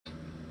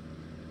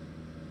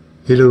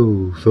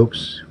Hello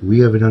folks, we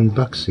have an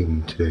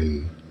unboxing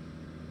today.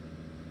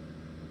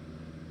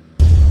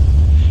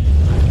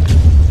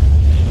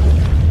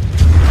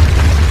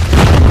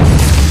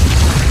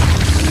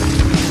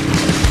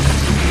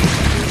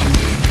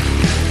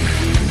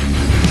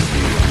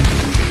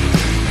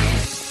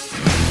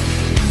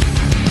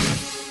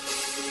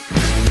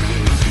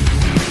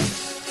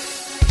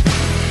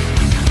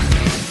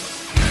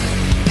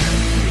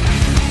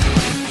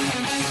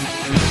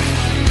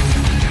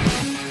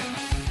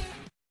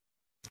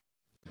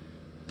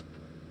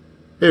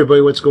 Hey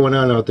everybody, what's going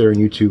on out there in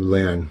YouTube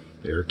land?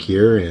 Eric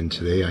here, and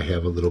today I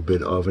have a little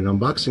bit of an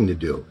unboxing to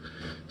do.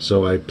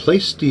 So I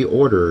placed the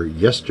order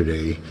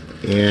yesterday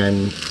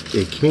and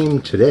it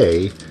came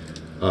today,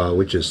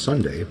 which is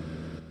Sunday.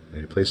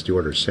 And I placed the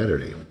order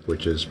Saturday,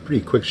 which is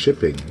pretty quick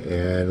shipping,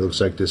 and it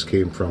looks like this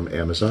came from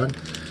Amazon.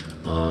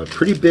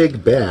 Pretty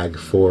big bag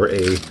for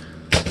a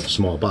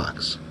small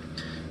box.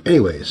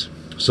 Anyways,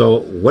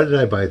 so what did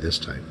I buy this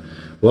time?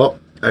 Well,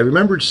 I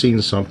remembered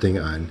seeing something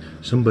on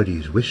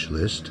somebody's wish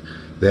list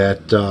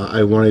that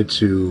I wanted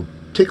to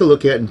take a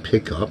look at and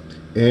pick up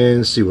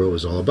and see what it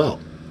was all about.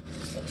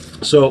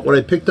 So what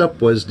I picked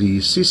up was the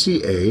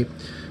CCA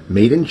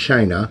made in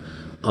China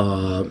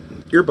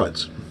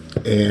earbuds.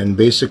 And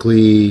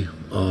basically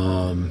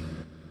I've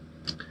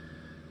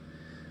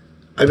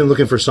been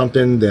looking for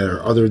something that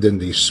are other than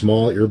the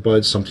small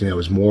earbuds, something that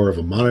was more of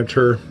a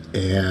monitor,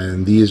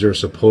 and these are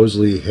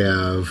supposedly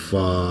have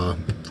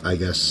I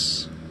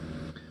guess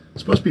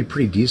supposed to be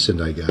pretty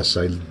decent, I guess.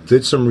 I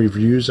did some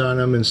reviews on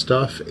them and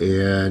stuff,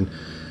 and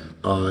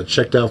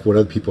checked out what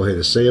other people had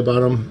to say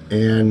about them,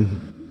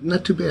 and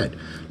not too bad.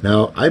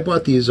 Now, I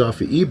bought these off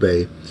of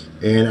eBay,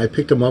 and I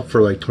picked them up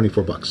for like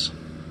 24 bucks.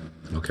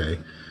 Okay,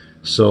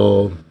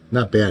 so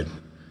not bad.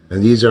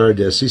 And these are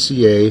the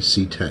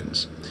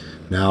CCA-C10s.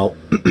 Now,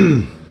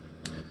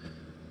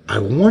 I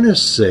want to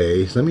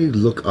say, let me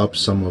look up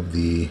some of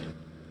the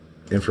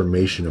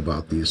information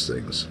about these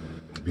things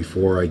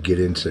before I get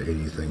into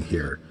anything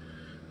here.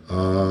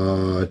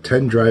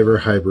 10 driver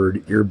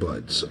hybrid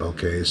earbuds.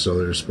 Okay, so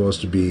they're supposed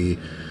to be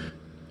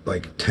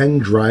like 10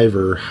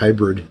 driver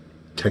hybrid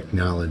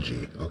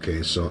technology.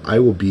 Okay, so I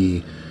will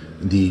be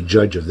the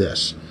judge of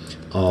this.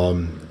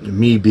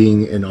 Me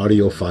being an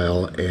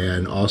audiophile,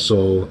 and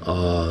also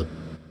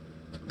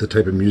the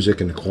type of music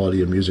and the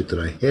quality of music that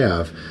I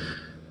have,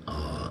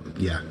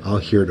 yeah, I'll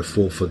hear the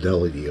full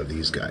fidelity of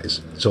these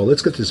guys. So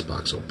let's get this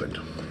box opened.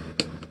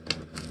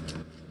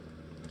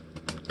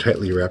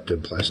 Tightly wrapped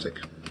in plastic.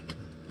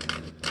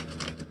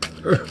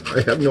 I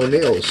have no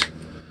nails.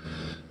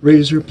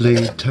 Razor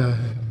blade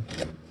time.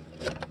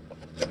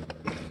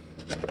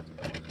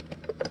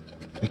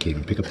 I can't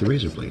even pick up the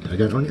razor blade. I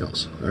got no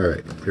nails.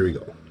 Alright, here we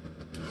go.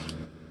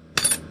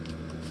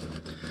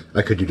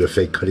 I could do the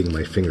fake cutting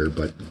my finger,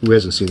 but who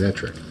hasn't seen that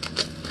trick?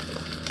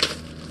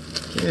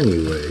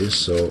 Anyways,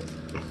 so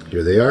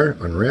here they are,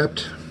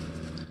 unwrapped.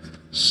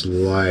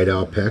 Slide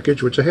out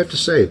package, which I have to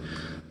say,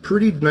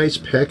 pretty nice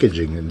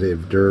packaging, and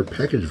they're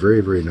packaged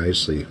very, very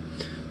nicely.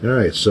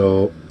 Alright,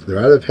 so they're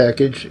out of the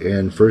package,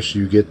 and first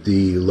you get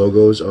the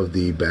logos of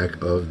the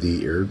back of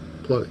the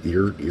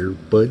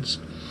earbuds,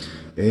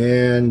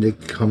 and they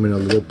come in a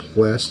little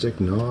plastic.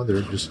 No,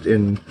 they're just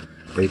in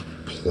a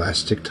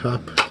plastic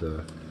top.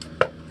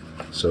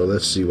 So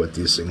let's see what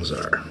these things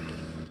are.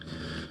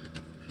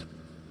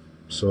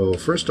 So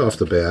first off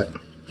the bat,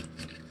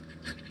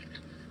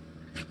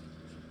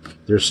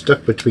 they're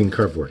stuck between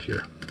cardboard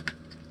here.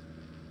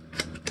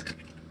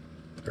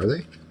 Are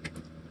they?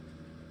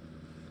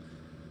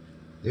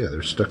 Yeah,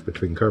 they're stuck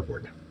between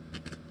cardboard.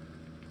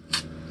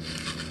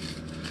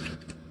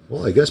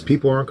 Well, I guess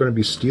people aren't going to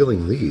be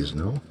stealing these,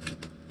 no?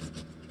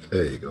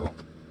 There you go.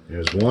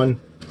 There's one.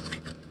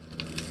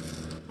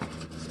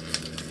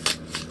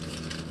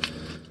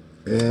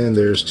 And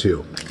there's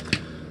two.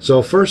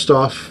 So first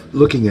off,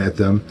 looking at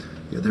them,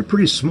 yeah, they're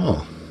pretty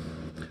small.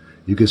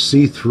 You can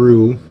see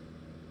through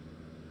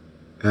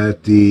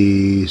at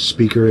the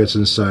speaker that's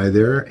inside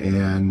there,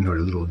 and or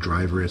the little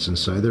driver that's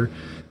inside there.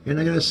 And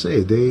I gotta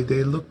say, they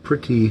look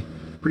pretty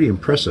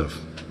impressive.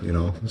 You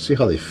know, let's see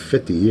how they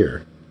fit the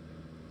ear.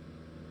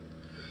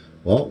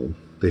 Well,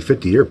 they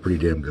fit the ear pretty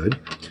damn good.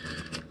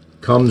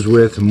 Comes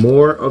with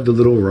more of the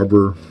little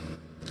rubber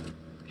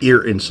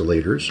ear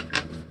insulators,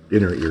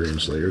 inner ear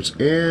insulators,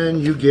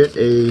 and you get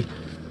a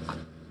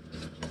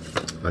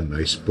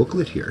nice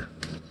booklet here.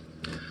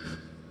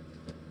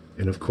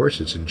 And of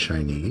course, it's in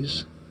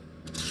Chinese.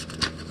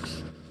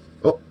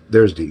 Oh,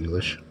 there's the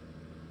English.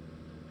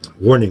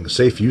 Warning,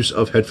 safe use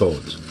of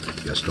headphones.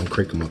 Yes, don't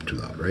crank them up too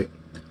loud, right?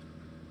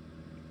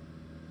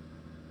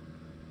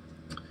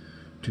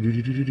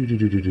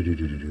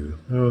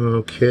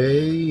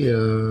 Okay,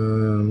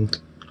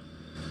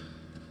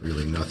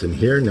 really nothing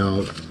here.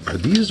 Now, are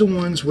these the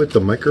ones with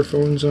the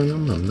microphones on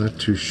them? I'm not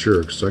too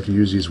sure, because I can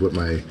use these with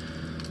my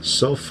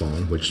cell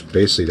phone, which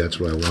basically that's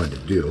what I wanted to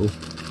do.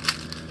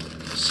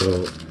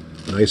 So,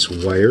 nice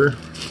wire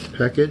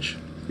package.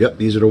 Yep,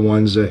 these are the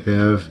ones that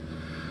have...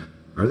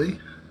 Are they?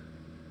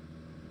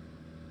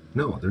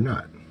 No, they're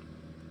not.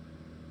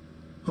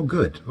 Oh,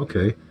 good.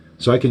 Okay.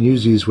 So I can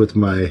use these with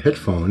my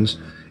headphones,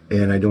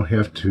 and I don't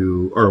have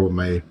to, or with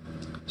my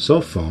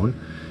cell phone,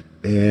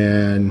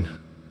 and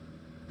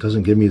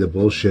doesn't give me the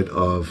bullshit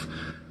of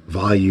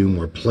volume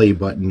or play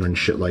button and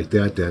shit like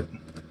that that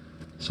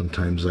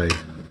sometimes I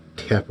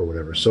tap or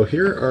whatever. So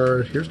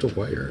here's the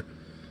wire.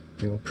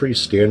 Pretty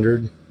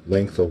standard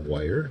length of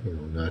wire.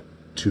 Not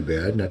too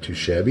bad, not too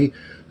shabby.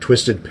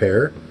 Twisted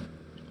pair.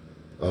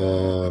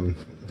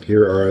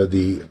 Here are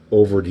the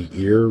over the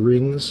ear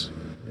rings.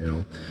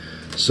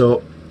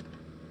 So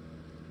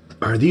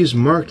are these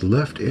marked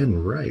left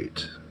and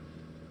right?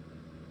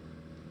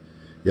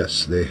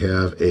 Yes, they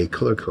have a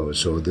color code.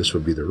 So this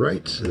would be the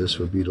right, this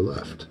would be the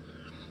left.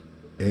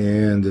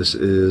 And this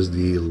is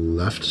the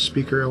left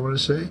speaker, I want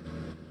to say.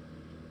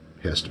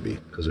 Has to be,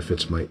 because it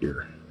fits my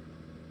ear.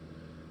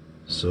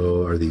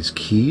 So are these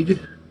keyed?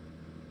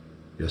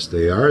 Yes,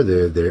 they are.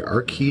 They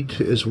are keyed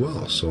as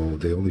well, so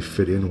they only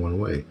fit in one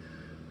way.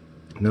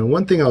 Now,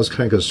 one thing I was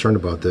kind of concerned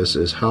about this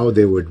is how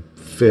they would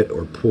fit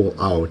or pull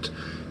out.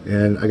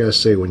 And I gotta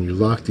say, when you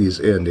lock these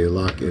in, they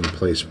lock in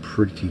place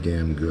pretty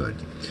damn good.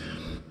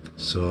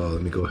 So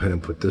let me go ahead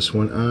and put this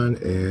one on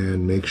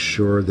and make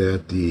sure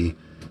that the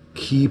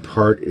key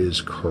part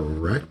is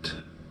correct.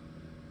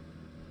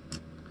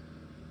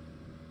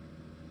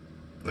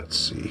 Let's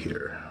see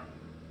here.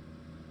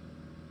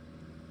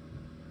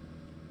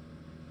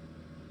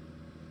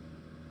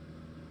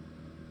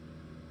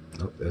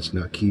 Nope, that's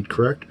not keyed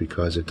correct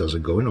because it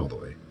doesn't go in all the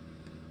way.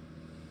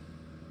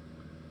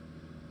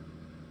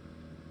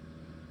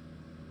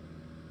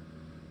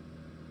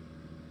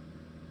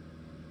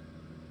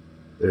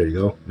 There you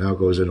go. Now it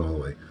goes in all the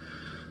way.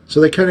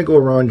 So they kind of go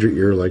around your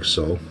ear like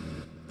so,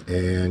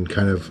 and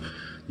kind of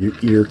your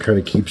ear kind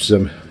of keeps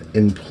them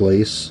in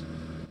place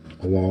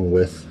along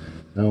with.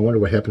 Now I wonder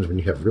what happens when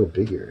you have real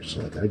big ears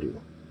like I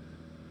do.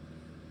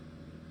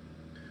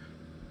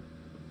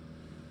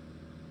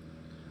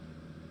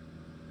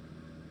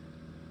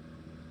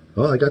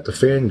 Well, I got the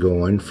fan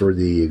going for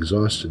the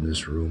exhaust in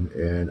this room,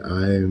 and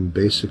I'm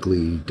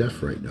basically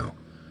deaf right now.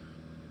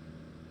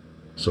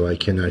 So I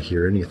cannot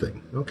hear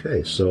anything.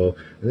 Okay, so,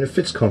 and it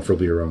fits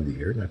comfortably around the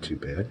ear, not too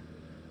bad.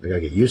 I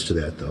gotta get used to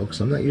that though,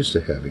 because I'm not used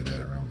to having that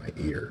around my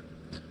ear.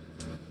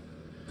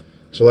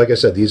 So like I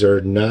said, these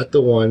are not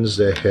the ones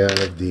that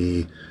have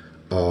the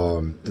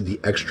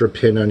extra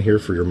pin on here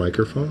for your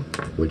microphone,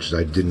 which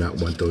I did not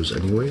want those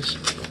anyways.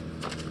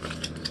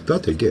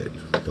 Thought they did,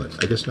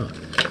 but I guess not,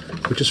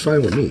 which is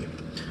fine with me.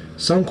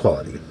 Sound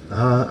quality.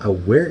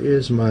 Where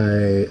is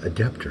my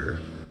adapter?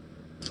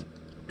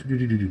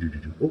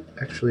 Oh,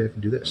 actually I can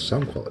do this.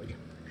 Sound quality.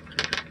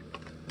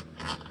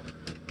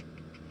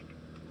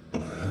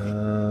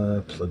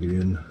 Plug it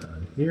in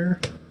on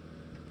here.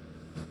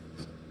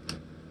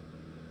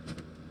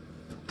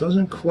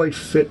 Doesn't quite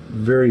fit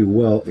very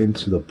well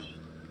into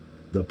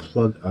the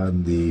plug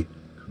on the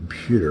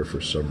computer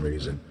for some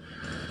reason.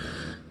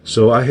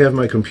 So I have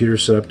my computer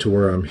set up to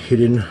where I'm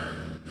hidden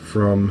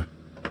from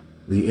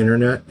the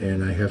internet,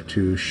 and I have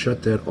to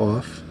shut that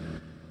off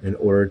in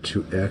order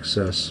to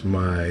access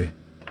my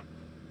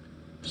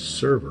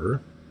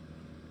server.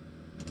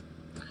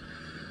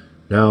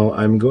 Now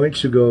I'm going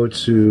to go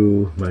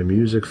to my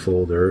music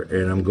folder,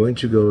 and I'm going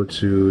to go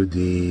to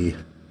the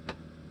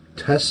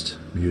test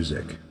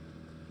music,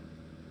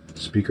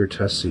 speaker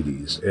test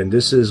CDs, and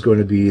this is going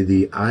to be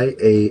the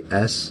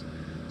IASCA,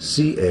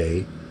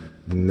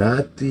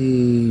 not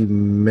the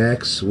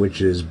Max,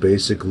 which is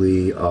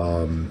basically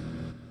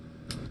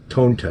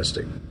tone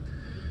testing.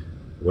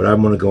 What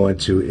I'm going to go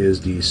into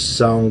is the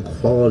sound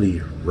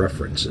quality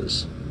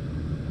references.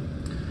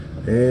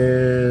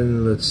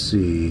 And let's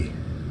see.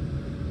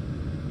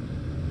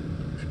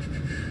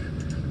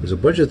 There's a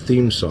bunch of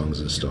theme songs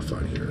and stuff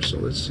on here, so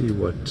let's see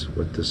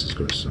what this is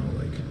going to sound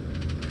like.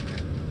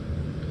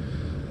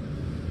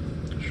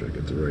 Make sure I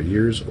get the right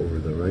ears over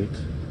the right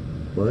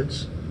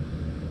buds.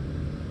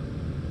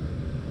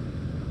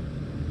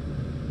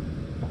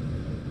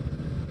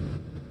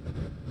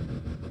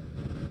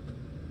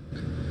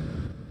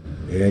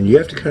 And you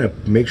have to kind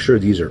of make sure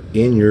these are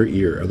in your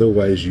ear,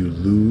 otherwise you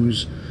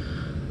lose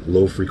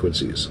low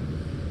frequencies.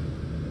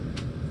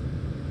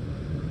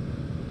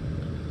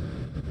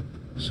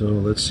 So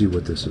let's see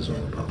what this is all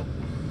about.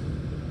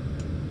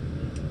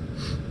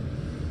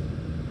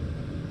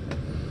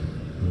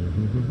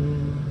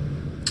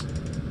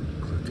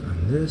 Click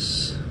on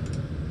this,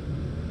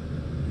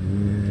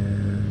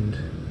 and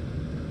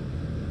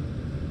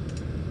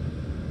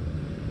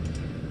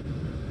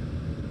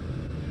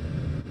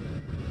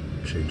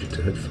change it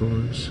to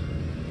headphones.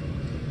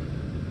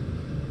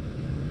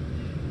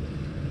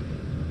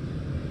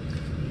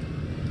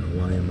 Now,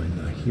 why am I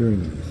not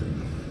hearing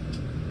anything?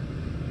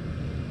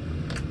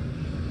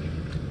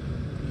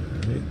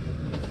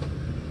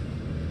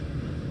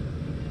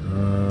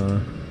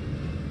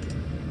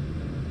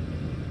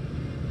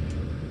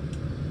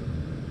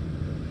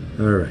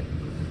 All right.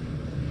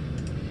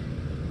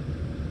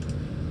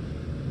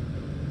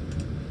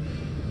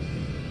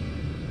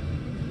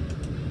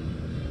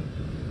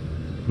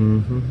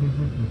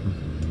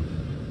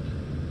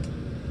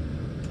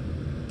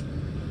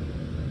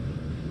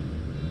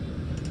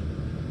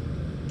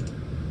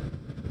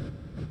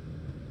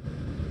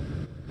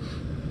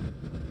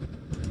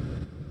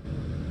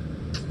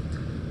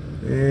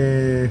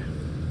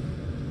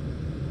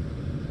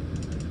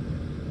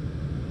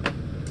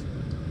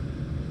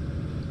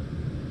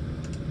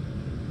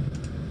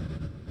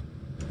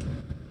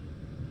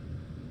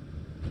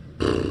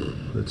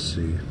 let's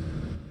see.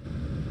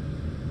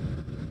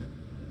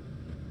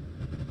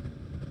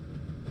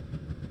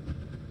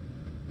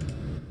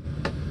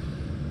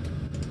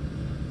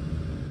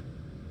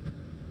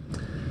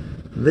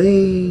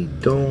 They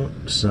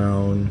don't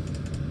sound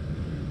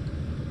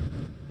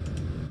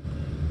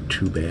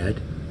too bad,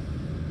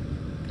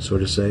 so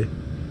to say.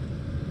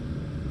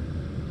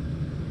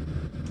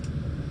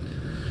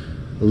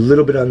 A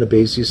little bit on the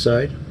bassy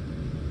side.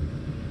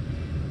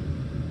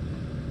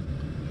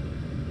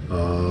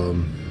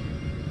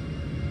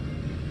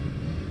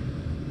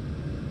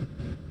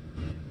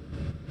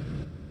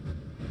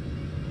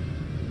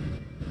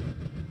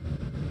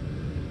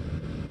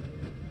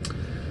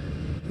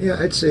 Yeah,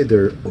 I'd say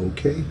they're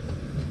okay.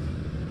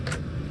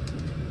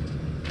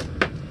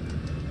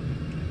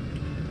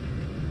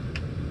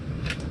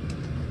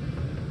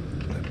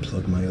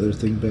 Plug my other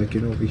thing back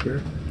in over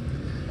here.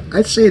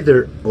 I'd say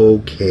they're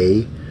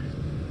okay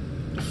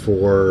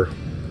for,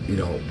 you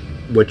know,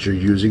 what you're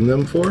using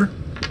them for.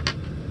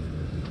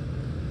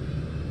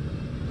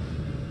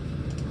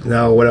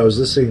 Now, what I was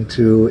listening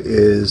to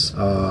is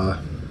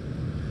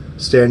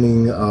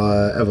Standing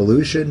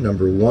Evolution,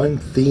 #1,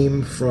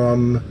 theme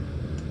from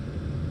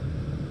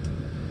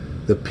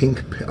the Pink,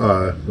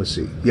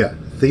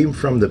 theme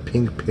from the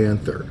Pink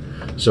Panther.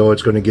 So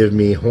it's going to give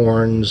me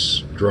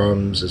horns,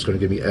 drums, it's going to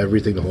give me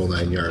everything, the whole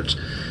 9 yards.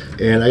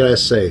 And I gotta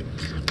say,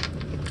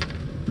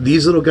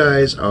 these little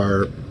guys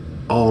are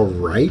all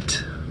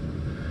right.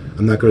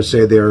 I'm not going to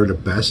say they are the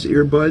best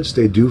earbuds.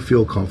 They do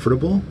feel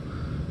comfortable.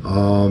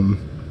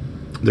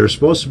 They're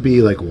supposed to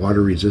be like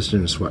water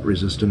resistant and sweat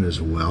resistant as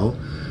well.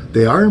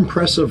 They are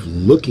impressive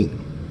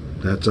looking.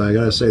 That's, I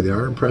gotta say, they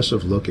are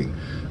impressive looking.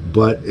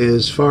 But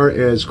as far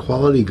as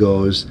quality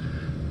goes,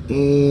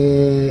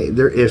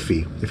 they're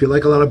iffy. If you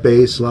like a lot of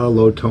bass, a lot of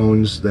low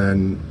tones,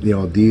 then you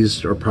know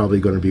these are probably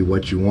going to be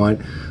what you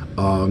want.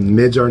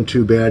 Mids aren't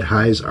too bad,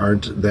 highs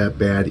aren't that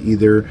bad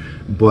either,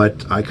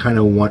 but I kind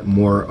of want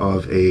more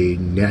of a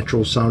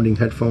natural sounding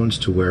headphones,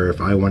 to where if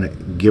I want to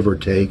give or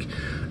take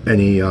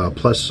any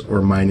plus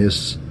or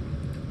minus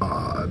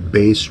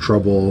bass,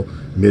 treble,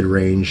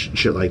 mid-range,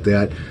 shit like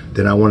that,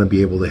 then I want to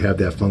be able to have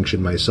that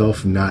function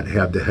myself, not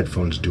have the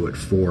headphones do it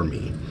for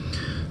me.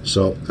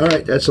 So,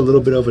 alright, that's a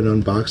little bit of an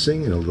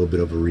unboxing and a little bit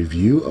of a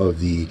review of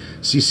the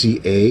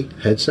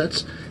CCA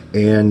headsets.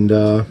 And,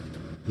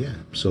 yeah,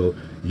 so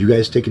you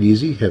guys take it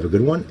easy, have a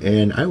good one,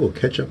 and I will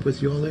catch up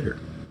with you all later.